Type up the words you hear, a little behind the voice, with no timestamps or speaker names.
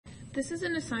this is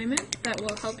an assignment that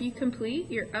will help you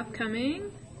complete your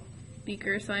upcoming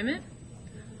Beaker assignment.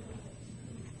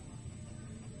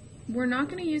 We're not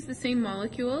going to use the same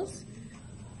molecules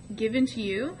given to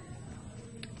you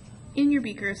in your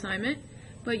Beaker assignment,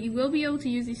 but you will be able to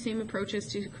use these same approaches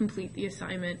to complete the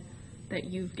assignment that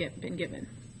you've been given.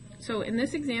 So in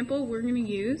this example, we're going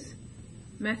to use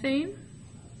methane,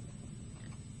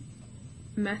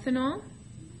 methanol,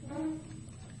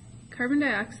 carbon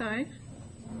dioxide,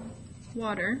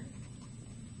 water,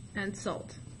 and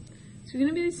salt. So it's going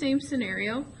to be the same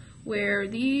scenario where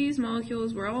these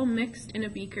molecules were all mixed in a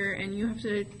beaker and you have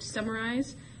to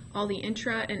summarize all the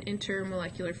intra and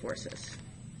intermolecular forces.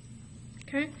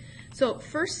 Okay, so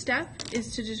first step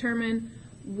is to determine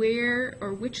where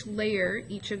or which layer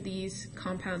each of these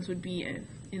compounds would be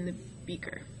in the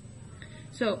beaker.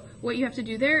 So what you have to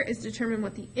do there is determine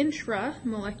what the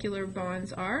intramolecular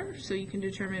bonds are, so you can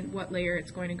determine what layer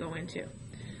it's going to go into.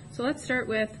 So let's start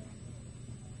with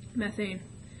methane.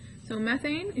 So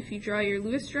methane, if you draw your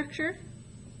Lewis structure,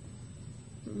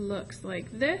 looks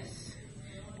like this,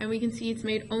 and we can see it's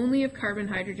made only of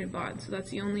carbon-hydrogen bonds, so that's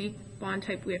the only bond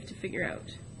type we have to figure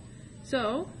out.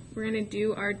 So we're going to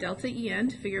do our delta En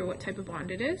to figure out what type of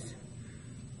bond it is.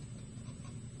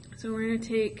 So we're going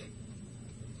to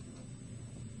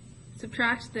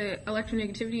subtract the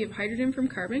electronegativity of hydrogen from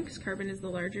carbon, because carbon is the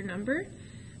larger number.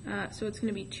 So it's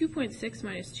going to be 2.6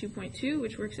 minus 2.2,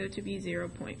 which works out to be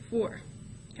 0.4.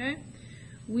 Okay?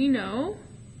 We know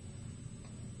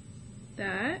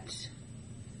that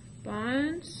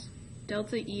bonds,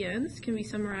 delta ENs, can be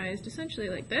summarized essentially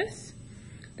like this,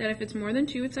 that if it's more than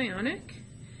 2, it's ionic.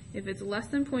 If it's less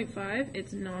than 0.5,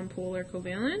 it's nonpolar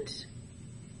covalent.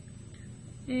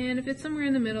 And if it's somewhere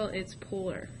in the middle, it's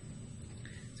polar.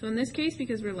 So in this case,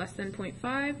 because we're less than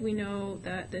 0.5, we know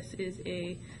that this is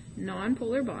a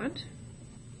nonpolar bond.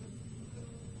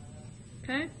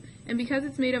 Okay? And because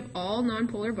it's made of all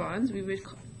nonpolar bonds, we would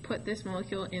put this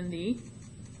molecule in the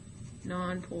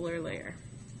nonpolar layer.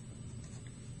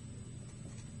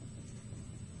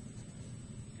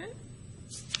 Okay?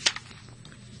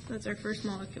 So that's our first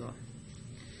molecule.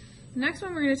 The next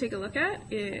one we're going to take a look at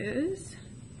is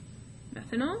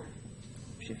methanol,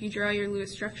 which if you draw your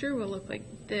Lewis structure will look like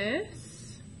this.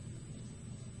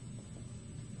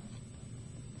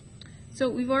 So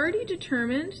we've already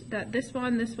determined that this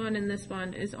bond, and this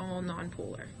bond is all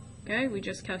nonpolar. Okay, we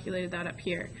just calculated that up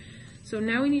here. So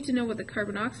now we need to know what the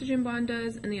carbon-oxygen bond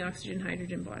does and the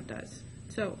oxygen-hydrogen bond does.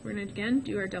 So we're going to again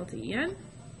do our delta En.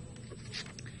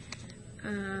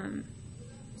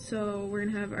 So we're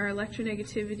going to have our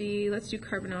electronegativity, let's do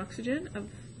carbon-oxygen of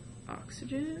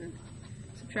oxygen,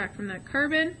 subtract from that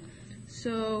carbon.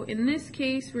 So in this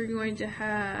case we're going to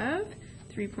have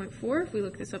 3.4, if we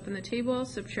look this up in the table,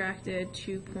 subtracted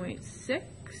 2.6, so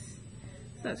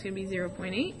that's going to be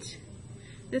 0.8.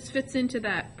 This fits into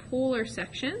that polar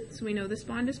section, so we know this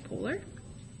bond is polar.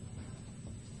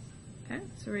 Okay,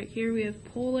 so right here we have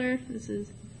polar, this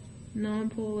is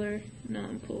nonpolar,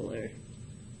 nonpolar,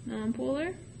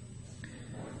 nonpolar.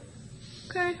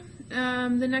 Okay,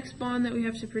 the next bond that we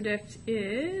have to predict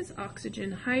is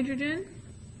oxygen-hydrogen,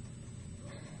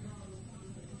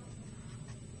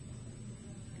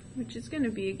 which is going to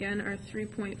be, again, our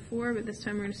 3.4, but this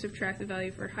time we're going to subtract the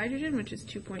value for hydrogen, which is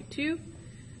 2.2.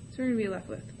 So we're going to be left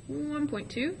with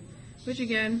 1.2, which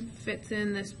again fits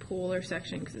in this polar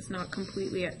section because it's not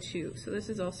completely at 2. So this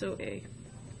is also a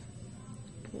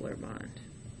polar bond.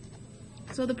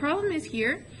 So the problem is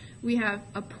here we have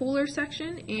a polar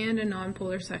section and a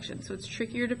nonpolar section. So it's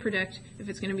trickier to predict if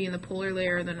it's going to be in the polar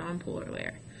layer or the nonpolar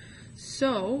layer.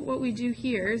 So what we do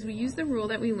here is we use the rule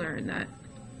that we learned that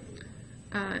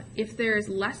if there is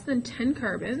less than 10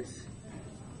 carbons,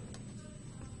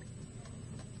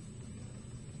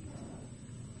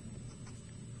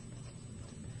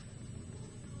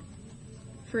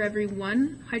 for every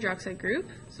one hydroxide group,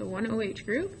 so one OH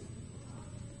group,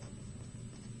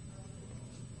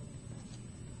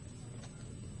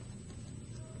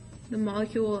 the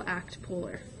molecule will act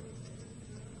polar.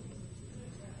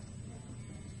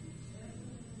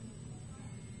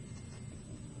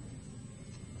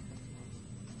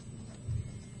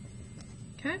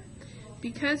 Okay,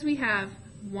 because we have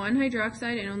one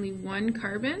hydroxide and only one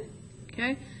carbon,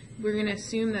 okay, we're going to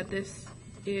assume that this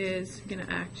is going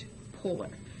to act polar.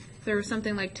 If there was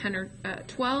something like 10 or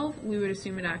 12, we would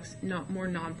assume it acts more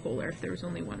nonpolar if there was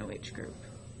only one OH group.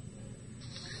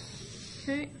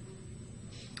 Okay,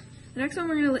 the next one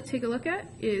we're going to take a look at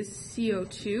is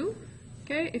CO2.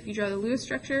 Okay, if you draw the Lewis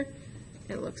structure,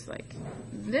 it looks like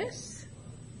this.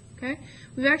 Okay,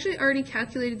 we've actually already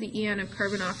calculated the En of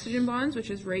carbon-oxygen bonds,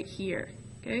 which is right here.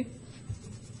 Okay,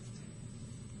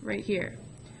 right here.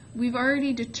 We've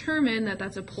already determined that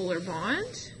that's a polar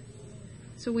bond,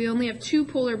 so we only have 2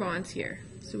 polar bonds here.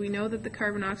 So we know that the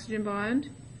carbon-oxygen bond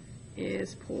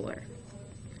is polar.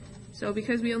 So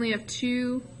because we only have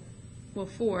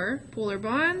 4 polar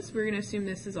bonds, we're going to assume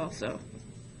this is also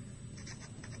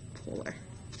polar.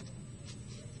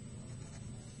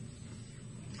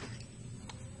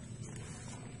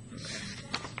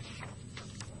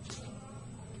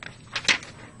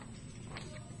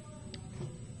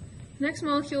 Next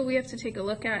molecule we have to take a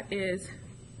look at is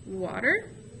water.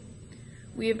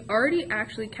 We have already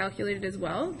actually calculated as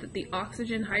well that the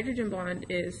oxygen-hydrogen bond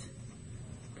is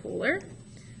polar.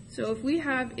 So if we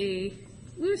have a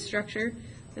Lewis structure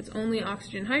that's only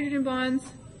oxygen-hydrogen bonds,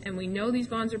 and we know these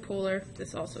bonds are polar,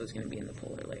 this also is going to be in the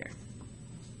polar layer.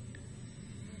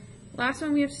 Last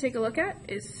one we have to take a look at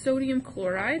is sodium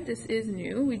chloride. This is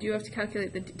new. We do have to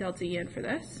calculate the delta En for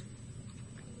this.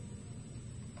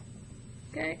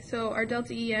 Okay, so our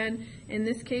delta En in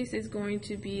this case is going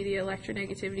to be the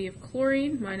electronegativity of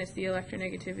chlorine minus the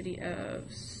electronegativity of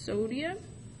sodium,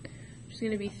 which is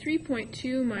going to be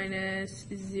 3.2 minus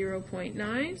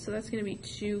 0.9, so that's going to be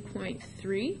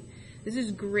 2.3. This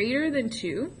is greater than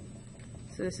 2,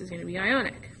 so this is going to be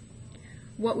ionic.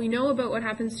 What we know about what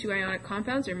happens to ionic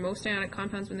compounds, or most ionic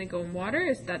compounds when they go in water,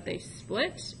 is that they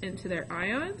split into their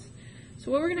ions. So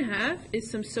what we're going to have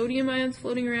is some sodium ions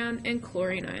floating around and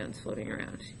chlorine ions floating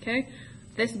around. Okay,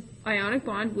 this ionic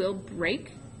bond will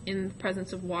break in the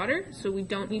presence of water, so we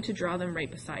don't need to draw them right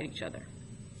beside each other.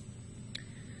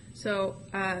 So,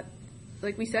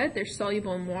 like we said, they're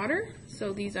soluble in water,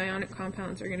 so these ionic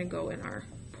compounds are going to go in our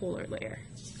polar layer.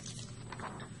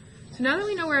 So now that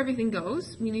we know where everything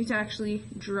goes, we need to actually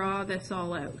draw this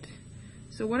all out.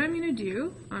 So what I'm going to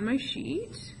do on my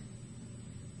sheet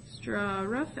is draw a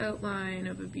rough outline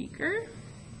of a beaker.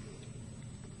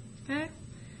 Okay.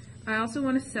 I also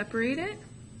want to separate it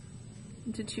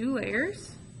into 2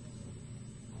 layers.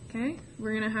 Okay.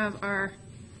 We're going to have our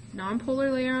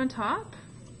nonpolar layer on top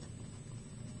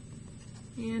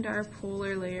and our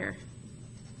polar layer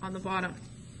on the bottom.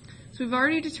 So we've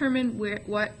already determined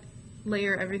what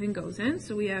layer everything goes in.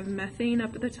 So we have methane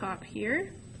up at the top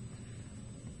here.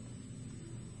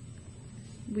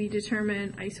 We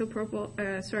determine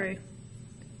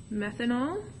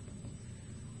methanol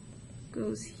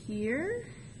goes here.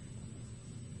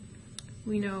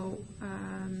 We know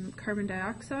carbon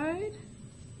dioxide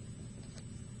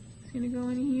is going to go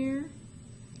in here.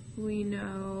 We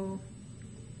know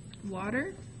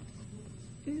water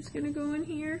is going to go in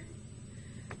here.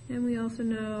 And we also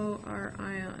know our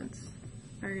ions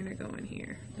are going to go in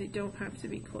here. They don't have to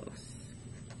be close.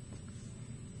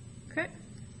 Okay.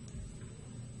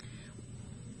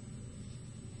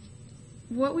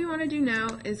 What we want to do now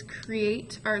is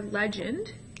create our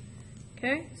legend,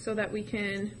 okay, so that we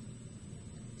can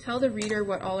tell the reader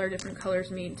what all our different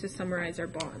colors mean to summarize our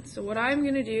bonds. So what I'm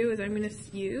going to do is I'm going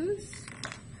to use,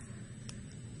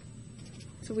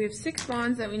 so we have 6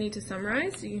 bonds that we need to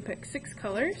summarize, so you can pick 6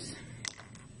 colors.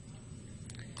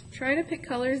 Try to pick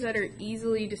colors that are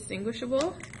easily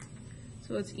distinguishable,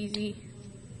 so it's easy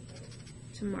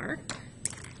to mark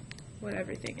what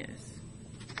everything is.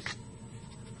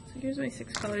 So here's my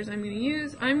 6 colors I'm going to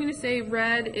use. I'm going to say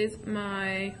red is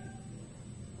my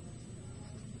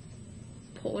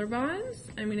polar bonds.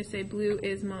 I'm going to say blue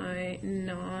is my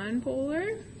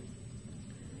non-polar.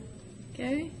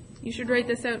 Okay, you should write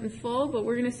this out in full, but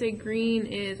we're going to say green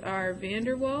is our van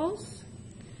der Waals.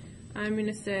 I'm going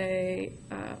to say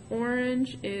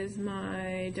orange is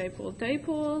my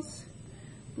dipole-dipoles.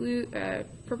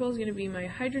 Purple is going to be my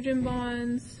hydrogen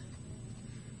bonds.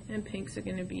 And pinks are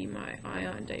going to be my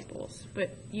ion dipoles.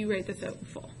 But you write this out in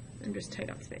full. I'm just tight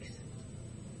on space.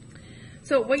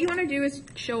 So what you want to do is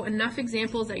show enough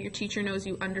examples that your teacher knows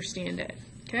you understand it.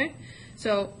 Okay?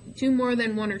 So do more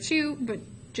than 1 or 2, but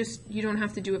just you don't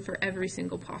have to do it for every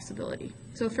single possibility.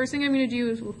 So the first thing I'm going to do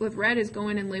is with red is go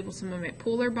in and label some of my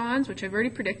polar bonds, which I've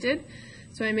already predicted.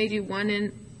 So I may do 1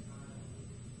 in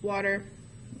water,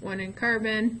 1 in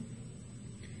carbon.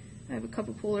 I have a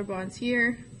couple polar bonds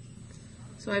here.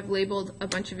 So I've labeled a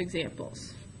bunch of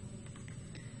examples.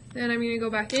 Then I'm going to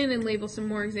go back in and label some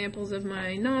more examples of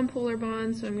my non-polar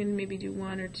bonds. So I'm going to maybe do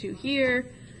 1 or 2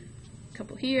 here, a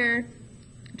couple here,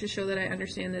 to show that I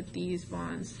understand that these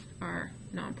bonds are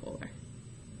nonpolar.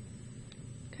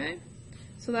 Okay,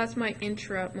 so that's my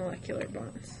intramolecular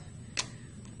bonds.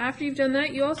 After you've done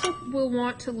that, you also will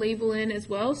want to label in as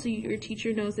well, so your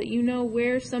teacher knows that you know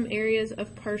where some areas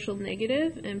of partial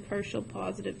negative and partial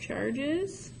positive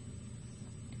charges.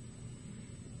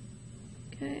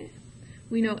 Okay,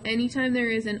 we know anytime there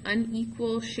is an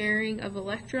unequal sharing of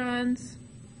electrons,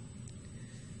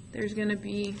 there's going to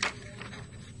be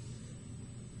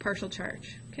partial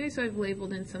charge. Okay, so I've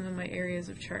labeled in some of my areas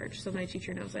of charge so my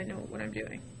teacher knows I know what I'm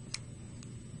doing.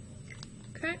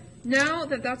 Okay, now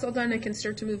that that's all done, I can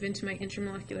start to move into my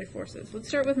intermolecular forces. Let's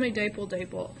start with my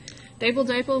dipole-dipole.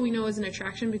 Dipole-dipole we know is an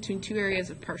attraction between two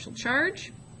areas of partial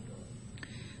charge.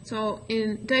 So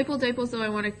in dipole-dipoles, though, I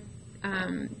want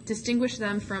to distinguish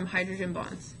them from hydrogen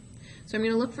bonds. So I'm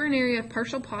going to look for an area of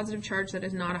partial positive charge that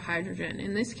is not a hydrogen.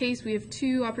 In this case, we have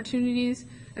two opportunities,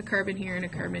 a carbon here and a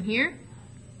carbon here.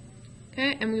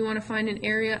 Okay, and we want to find an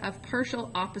area of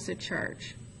partial opposite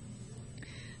charge.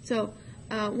 So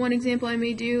one example I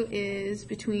may do is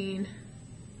between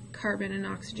carbon and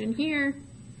oxygen here,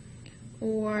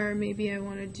 or maybe I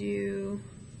want to do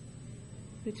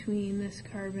between this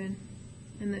carbon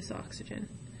and this oxygen.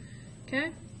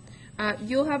 Okay,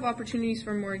 you'll have opportunities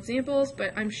for more examples,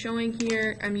 but I'm showing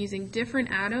here I'm using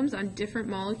different atoms on different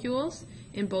molecules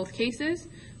in both cases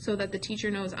so that the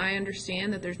teacher knows I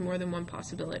understand that there's more than one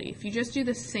possibility. If you just do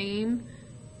the same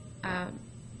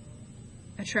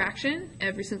attraction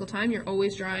every single time, you're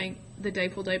always drawing the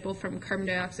dipole-dipole from carbon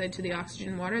dioxide to the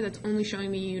oxygen water, that's only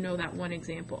showing me you know that one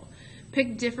example.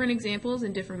 Pick different examples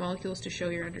and different molecules to show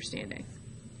your understanding.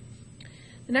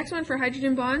 The next one for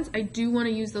hydrogen bonds, I do want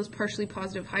to use those partially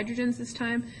positive hydrogens this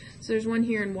time. So there's one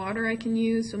here in water I can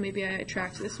use, so maybe I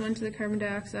attract this one to the carbon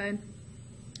dioxide.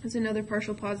 There's another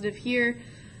partial positive here.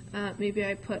 Maybe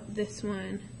I put this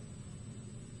one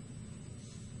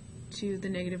to the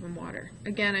negative in water.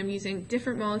 Again, I'm using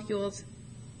different molecules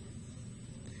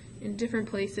in different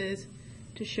places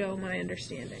to show my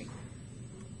understanding.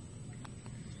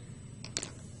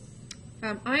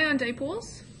 Ion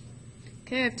dipoles.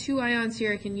 Okay, I have two ions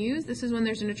here I can use. This is when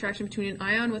there's an attraction between an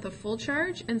ion with a full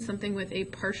charge and something with a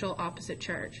partial opposite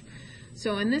charge.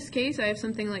 So in this case, I have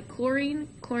something like chlorine.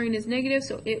 Chlorine is negative,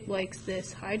 so it likes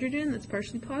this hydrogen that's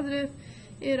partially positive.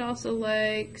 It also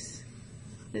likes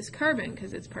this carbon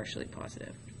because it's partially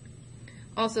positive.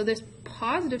 Also, this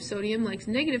positive sodium likes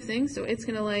negative things, so it's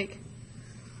going to like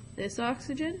this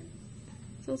oxygen.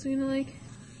 It's also going to like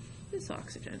this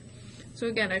oxygen. So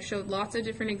again, I've showed lots of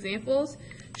different examples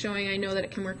showing I know that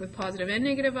it can work with positive and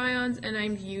negative ions, and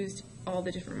I've used all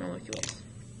the different molecules.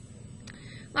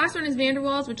 Last one is van der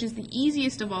Waals, which is the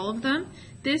easiest of all of them.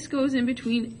 This goes in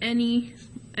between any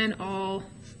and all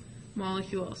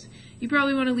molecules. You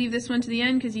probably want to leave this one to the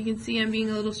end because you can see I'm being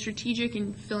a little strategic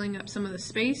in filling up some of the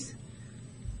space.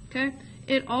 Okay?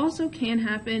 It also can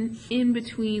happen in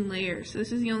between layers. So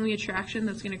this is the only attraction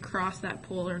that's going to cross that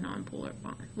polar-nonpolar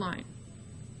line.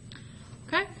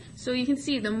 Okay? So you can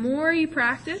see the more you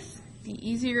practice, the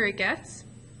easier it gets.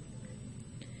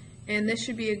 And this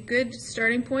should be a good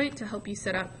starting point to help you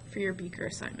set up for your Beaker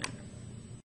assignment.